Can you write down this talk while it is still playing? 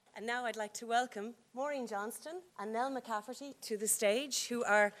And now I'd like to welcome Maureen Johnston and Nell McCafferty to the stage, who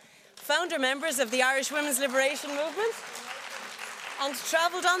are founder members of the Irish Women's Liberation Movement and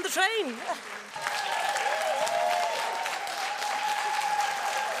travelled on the train.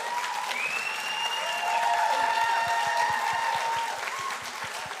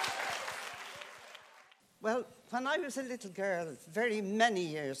 Well, when I was a little girl, very many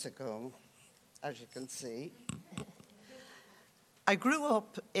years ago, as you can see, I grew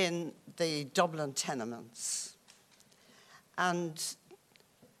up in the Dublin tenements, and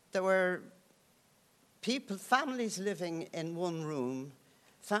there were families living in one room,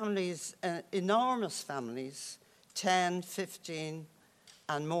 families, enormous families, 10, 15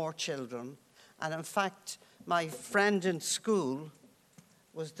 and more children. And in fact, my friend in school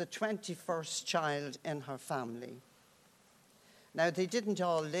was the 21st child in her family. Now, they didn't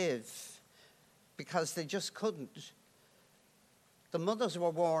all live because they just couldn't. The mothers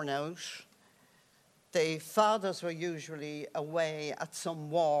were worn out. The fathers were usually away at some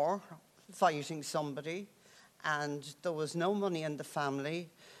war, fighting somebody, and there was no money in the family.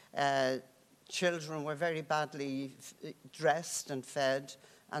 Children were very badly dressed and fed,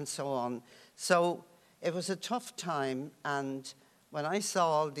 and so on. So it was a tough time, and when I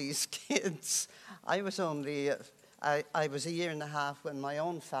saw all these kids, I was I was a year and a half when my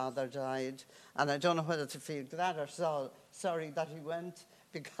own father died, and I don't know whether to feel glad or sorry that he went,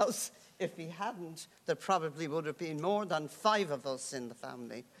 because if he hadn't, there probably would have been more than 5 of us in the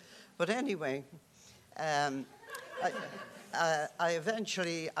family. But anyway, I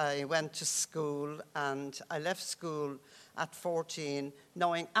eventually went to school, and I left school at 14,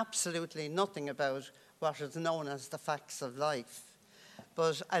 knowing absolutely nothing about what is known as the facts of life.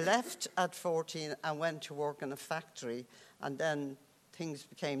 But I left at 14 and went to work in a factory, and then things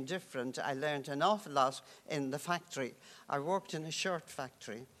became different. I learned an awful lot in the factory. I worked in a shirt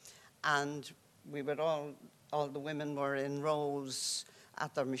factory, and we were all the women were in rows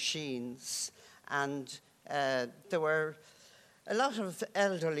at their machines, and there were a lot of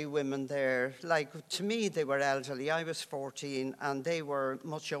elderly women there. Like, to me, they were elderly. I was 14, and they were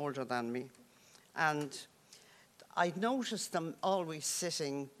much older than me. And I noticed them always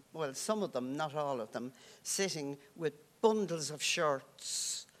sitting, well, some of them, not all of them, sitting with bundles of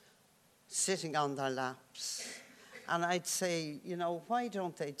shirts sitting on their laps. And I'd say, why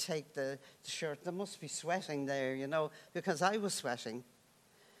don't they take the shirt? They must be sweating there, because I was sweating.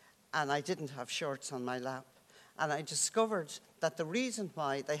 And I didn't have shirts on my lap. And I discovered that the reason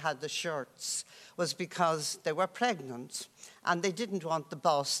why they had the shirts was because they were pregnant, and they didn't want the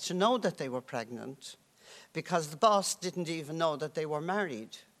boss to know that they were pregnant, because the boss didn't even know that they were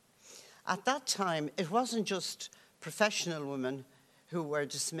married. At that time, it wasn't just professional women who were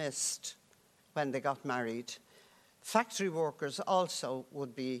dismissed when they got married. Factory workers also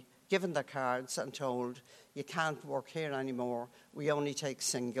would be given their cards and told, you can't work here anymore, we only take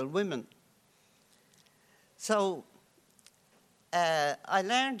single women. So I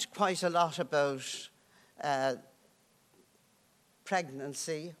learned quite a lot about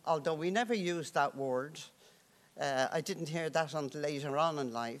pregnancy, although we never used that word. I didn't hear that until later on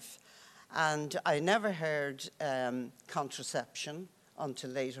in life. And I never heard contraception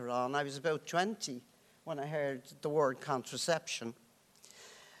until later on. I was about 20 when I heard the word contraception.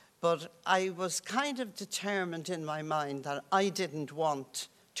 But I was kind of determined in my mind that I didn't want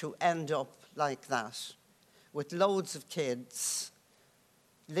to end up like that, with loads of kids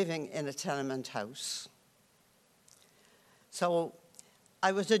living in a tenement house. So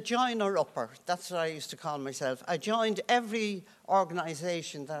I was a joiner-upper. That's what I used to call myself. I joined every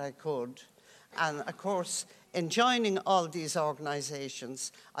organisation that I could. And, of course, in joining all these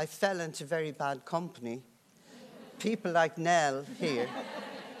organisations, I fell into very bad company. People like Nell here.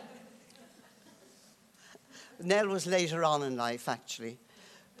 Nell was later on in life, actually.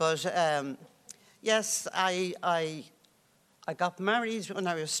 But, yes, I got married when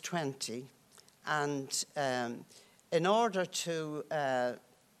I was 20. And in order to, I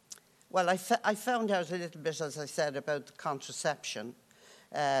found out a little bit, as I said, about the contraception.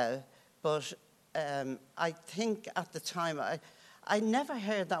 But I think at the time, I never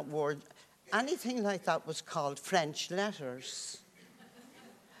heard that word. Anything like that was called French letters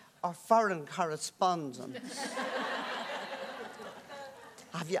or foreign correspondence.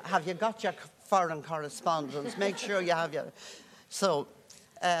 Have you got your foreign correspondence? Make sure you have your... So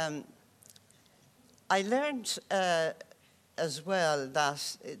I learned as well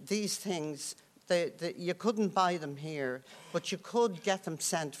that these things, you couldn't buy them here, but you could get them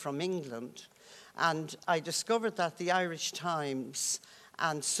sent from England. And I discovered that the Irish Times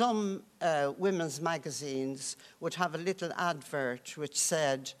and some women's magazines would have a little advert which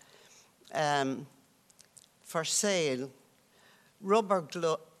said, for sale rubber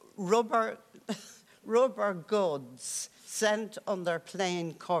goods sent under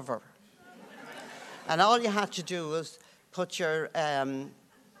plain cover. And all you had to do was put your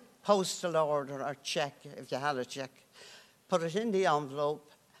postal order or check, if you had a check, put it in the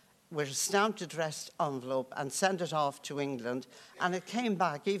envelope with a stamped addressed envelope and send it off to England. And it came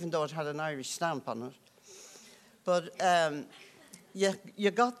back, even though it had an Irish stamp on it. But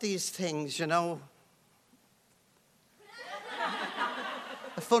you got these things, you know,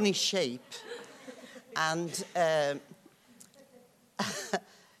 a funny shape. And,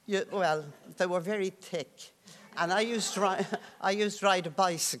 well, they were very thick. And I used to ride a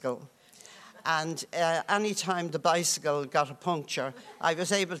bicycle. And any time the bicycle got a puncture, I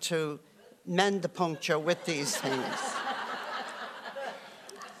was able to mend the puncture with these things.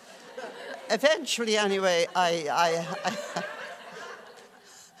 Eventually, anyway,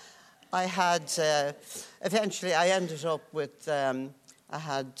 eventually I ended up with, I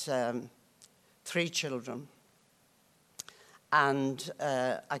had 3 children. And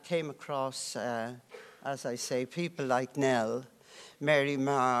I came across, as I say, people like Nell, Mary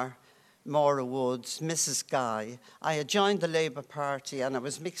Marr, Maura Woods, Mrs. Guy. I had joined the Labour Party and I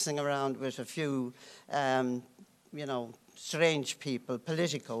was mixing around with a few, you know, strange people,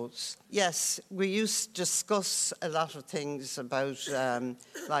 politicos. Yes, we used to discuss a lot of things about,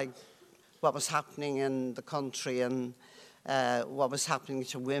 like, what was happening in the country and what was happening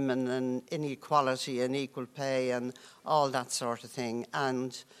to women and inequality and equal pay and all that sort of thing.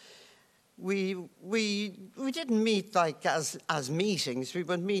 And we didn't meet like as meetings. We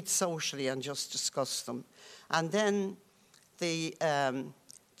would meet socially and just discuss them. And then the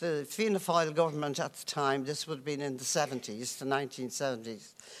Fianna Fáil government at the time, this would have been in the 70s, the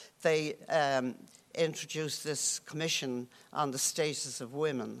 1970s, they introduced this commission on the status of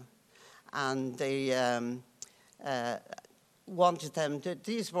women. And they wanted them to,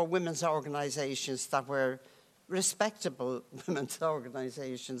 these were women's organisations that were respectable women's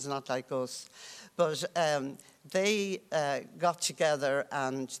organisations, not like us. But they got together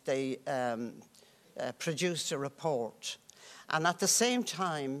and they produced a report. And at the same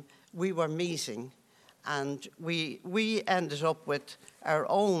time, we were meeting and we ended up with our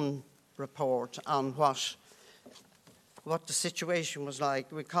own report on what the situation was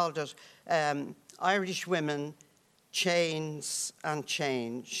like. We called it Irish Women, Chains and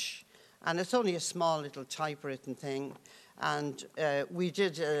Change. And it's only a small little typewritten thing. And we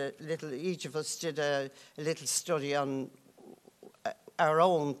did each of us did a little study on our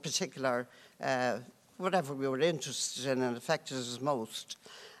own particular, whatever we were interested in and affected us most.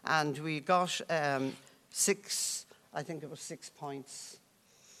 And we got 6, I think it was 6 points.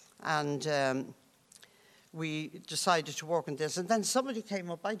 And we decided to work on this. And then somebody came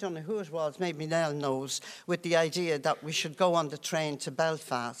up, I don't know who it was, maybe Nell knows, with the idea that we should go on the train to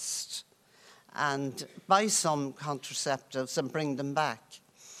Belfast and buy some contraceptives and bring them back.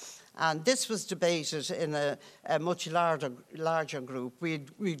 And this was debated in a much larger group.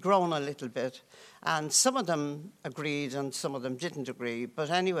 We'd grown a little bit, and some of them agreed and some of them didn't agree. But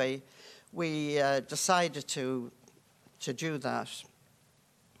anyway, we decided to do that.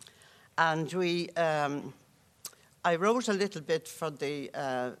 And I wrote a little bit for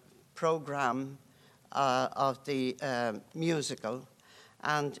the programme of the musical.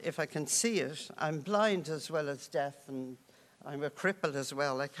 And if I can see it, I'm blind as well as deaf, and I'm a cripple as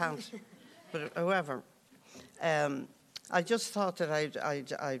well. I can't. But however, I just thought that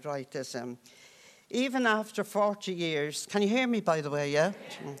I'd write this. Even after 40 years, can you hear me, by the way, yeah?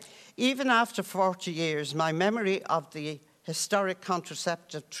 Even after 40 years, my memory of the historic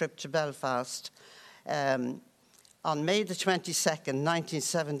contraceptive trip to Belfast on May the 22nd,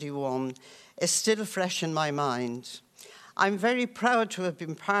 1971, is still fresh in my mind. I'm very proud to have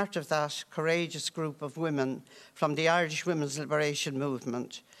been part of that courageous group of women from the Irish Women's Liberation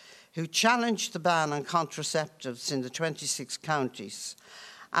Movement who challenged the ban on contraceptives in the 26 counties,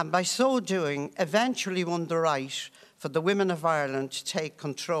 and by so doing eventually won the right for the women of Ireland to take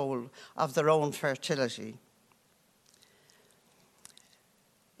control of their own fertility.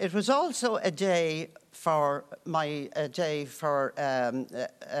 It was also a day for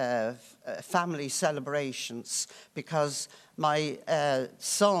family celebrations, because my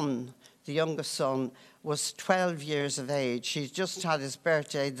son, the youngest son, was 12 years of age. He just had his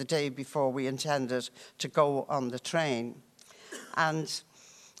birthday the day before we intended to go on the train. And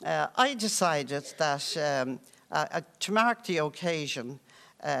I decided that to mark the occasion,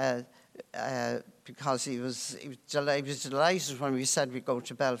 because he was delighted when we said we'd go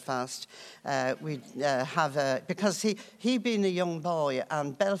to Belfast. Because he being a young boy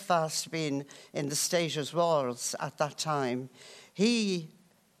and Belfast being in the state it was at that time, he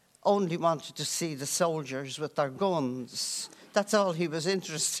only wanted to see the soldiers with their guns. That's all he was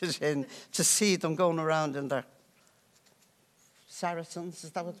interested in, to see them going around in their Saracens,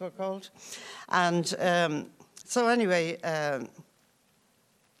 is that what they're called? And so anyway,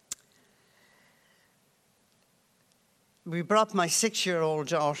 we brought my 6-year-old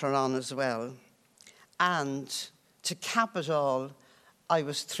daughter on as well. And to cap it all, I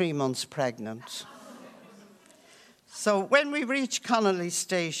was 3 months pregnant. So when we reached Connolly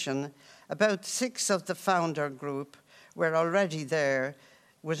Station, about 6 of the founder group were already there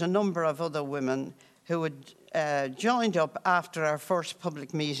with a number of other women who had joined up after our first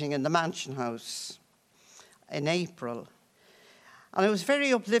public meeting in the Mansion House in April. And it was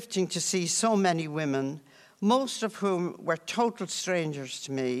very uplifting to see so many women, most of whom were total strangers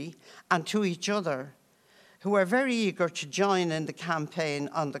to me and to each other, who were very eager to join in the campaign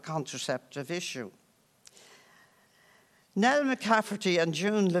on the contraceptive issue. Nell McCafferty and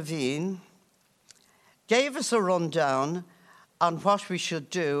June Levine gave us a rundown on what we should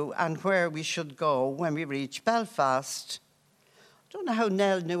do and where we should go when we reach Belfast. I don't know how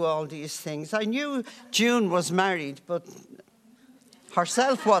Nell knew all these things. I knew June was married, but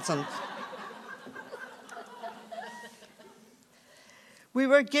herself wasn't. We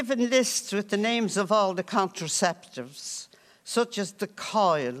were given lists with the names of all the contraceptives, such as the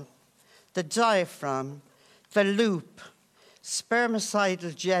coil, the diaphragm, the loop,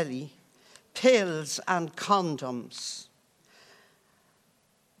 spermicidal jelly, pills and condoms.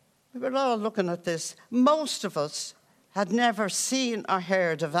 We were all looking at this. Most of us had never seen or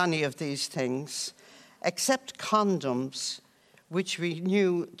heard of any of these things, except condoms, which we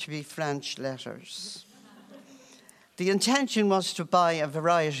knew to be French letters. The intention was to buy a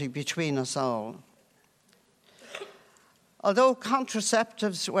variety between us all. Although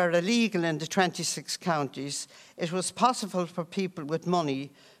contraceptives were illegal in the 26 counties, it was possible for people with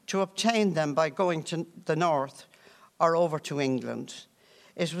money to obtain them by going to the north or over to England.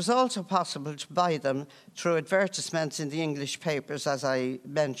 It was also possible to buy them through advertisements in the English papers, as I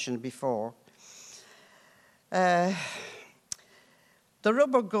mentioned before. The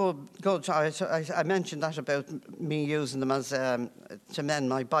rubber goods, I mentioned that about me using them as to mend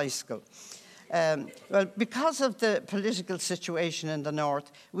my bicycle. Well, because of the political situation in the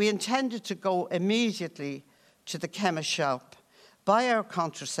north, we intended to go immediately to the chemist shop, buy our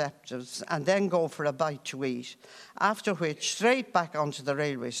contraceptives, and then go for a bite to eat, after which straight back onto the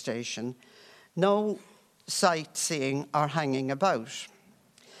railway station, no sightseeing or hanging about.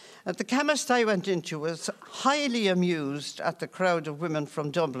 And the chemist I went into was highly amused at the crowd of women from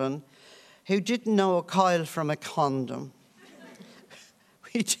Dublin who didn't know a coil from a condom.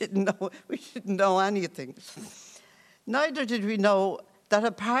 We didn't know anything. Neither did we know that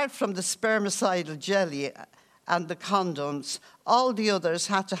apart from the spermicidal jelly and the condoms, all the others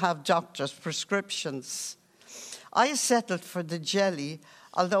had to have doctor's prescriptions. I settled for the jelly,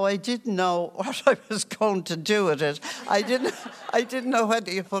 although I didn't know what I was going to do with it. I didn't know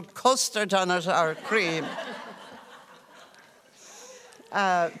whether you put custard on it or cream.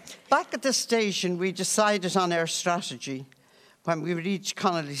 Back at the station, we decided on our strategy when we reached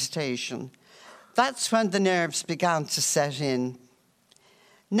Connolly Station. That's when the nerves began to set in.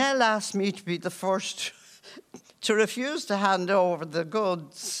 Nell asked me to be the first to refuse to hand over the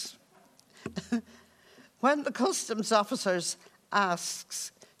goods. When the customs officers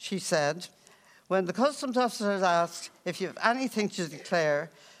asks, she said, when the customs officers ask if you have anything to declare,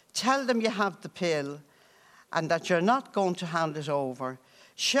 tell them you have the pill and that you're not going to hand it over.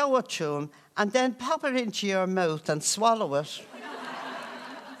 Show it to them and then pop it into your mouth and swallow it.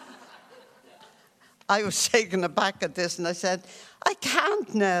 I was taken aback at this and I said, I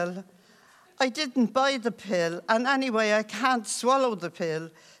can't, Nell. I didn't buy the pill, and anyway, I can't swallow the pill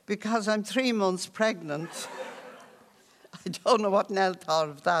because I'm 3 months pregnant. I don't know what Nell thought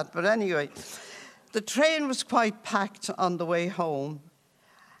of that, but anyway. The train was quite packed on the way home,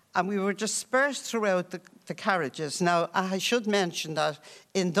 and we were dispersed throughout the carriages. Now, I should mention that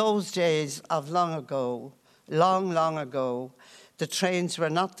in those days of long ago, long ago, the trains were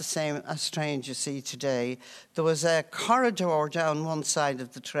not the same as trains you see today. There was a corridor down one side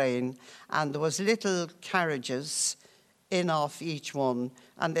of the train, and there was little carriages in off each one,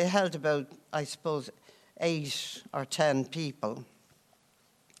 and they held about, I suppose, 8 or 10 people.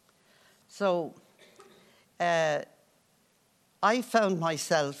 So I found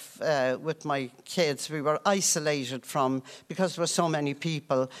myself with my kids, we were isolated from, because there were so many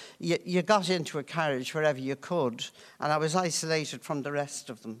people, you got into a carriage wherever you could, and I was isolated from the rest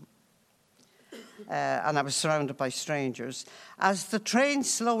of them. And I was surrounded by strangers. As the train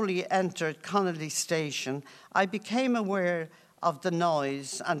slowly entered Connolly Station, I became aware of the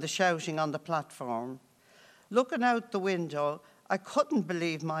noise and the shouting on the platform. Looking out the window, I couldn't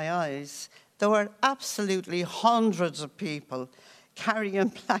believe my eyes. There were absolutely hundreds of people carrying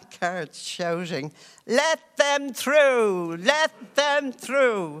placards shouting, "Let them through! Let them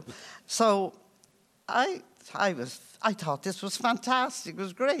through!" So I thought this was fantastic. It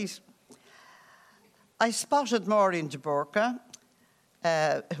was great. I spotted Maureen de Burca,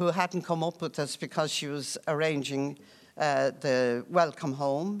 who hadn't come up with us because she was arranging the welcome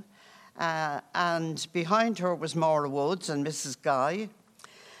home. And behind her was Maura Woods and Mrs. Guy.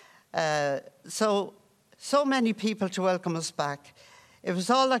 So many people to welcome us back. It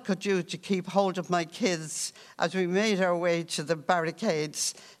was all I could do to keep hold of my kids as we made our way to the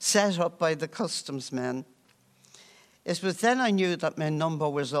barricades set up by the customs men. It was then I knew that my number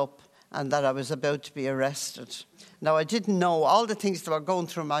was up and that I was about to be arrested. Now, I didn't know all the things that were going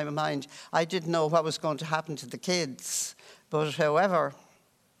through my mind. I didn't know what was going to happen to the kids. But however,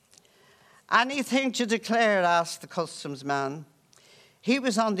 "Anything to declare?" asked the customs man. He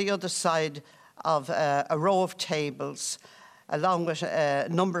was on the other side of a row of tables, along with a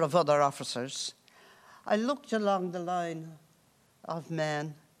number of other officers. I looked along the line of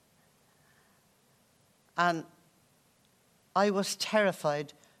men, and I was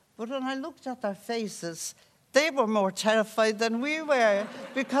terrified. But when I looked at their faces, they were more terrified than we were,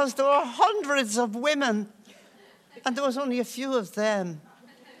 because there were hundreds of women, and there was only a few of them.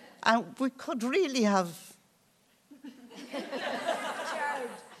 And we could really have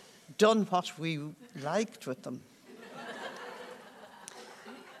done what we liked with them.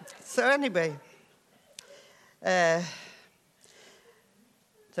 So anyway, the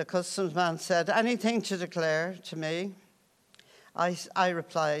customs man said, "Anything to declare?" to me. I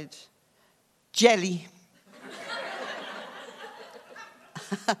replied, "Jelly."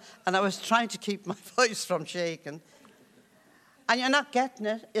 And I was trying to keep my voice from shaking. "And you're not getting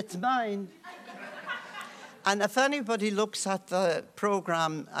it, it's mine." And if anybody looks at the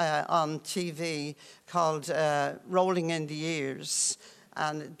programme on TV called Rolling in the Years,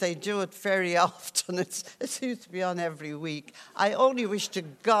 and they do it very often, it seems to be on every week. I only wish to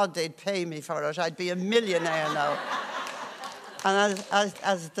God they'd pay me for it. I'd be a millionaire now. And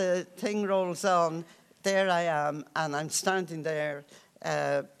as the thing rolls on, there I am, and I'm standing there,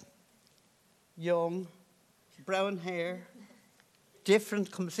 young, brown hair,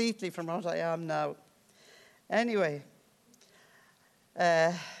 different completely from what I am now. Anyway,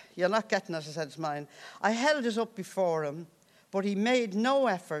 you're not getting it, I said, it's mine. I held it up before him, but he made no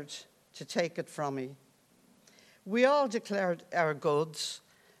effort to take it from me. We all declared our goods,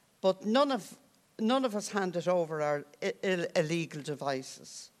 but none of us handed over our illegal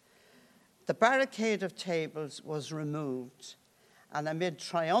devices. The barricade of tables was removed, and amid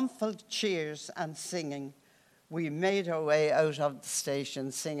triumphant cheers and singing, we made our way out of the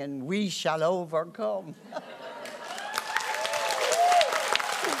station singing, "We shall overcome."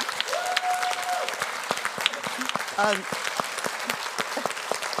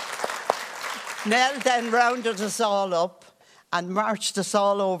 Nell then rounded us all up and marched us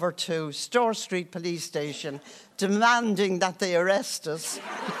all over to Store Street Police Station, demanding that they arrest us.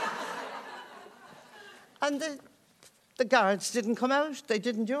 And the guards didn't come out. They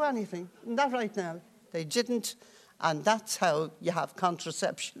didn't do anything. Isn't that right, Nell? They didn't. And that's how you have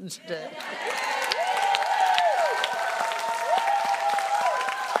contraception today.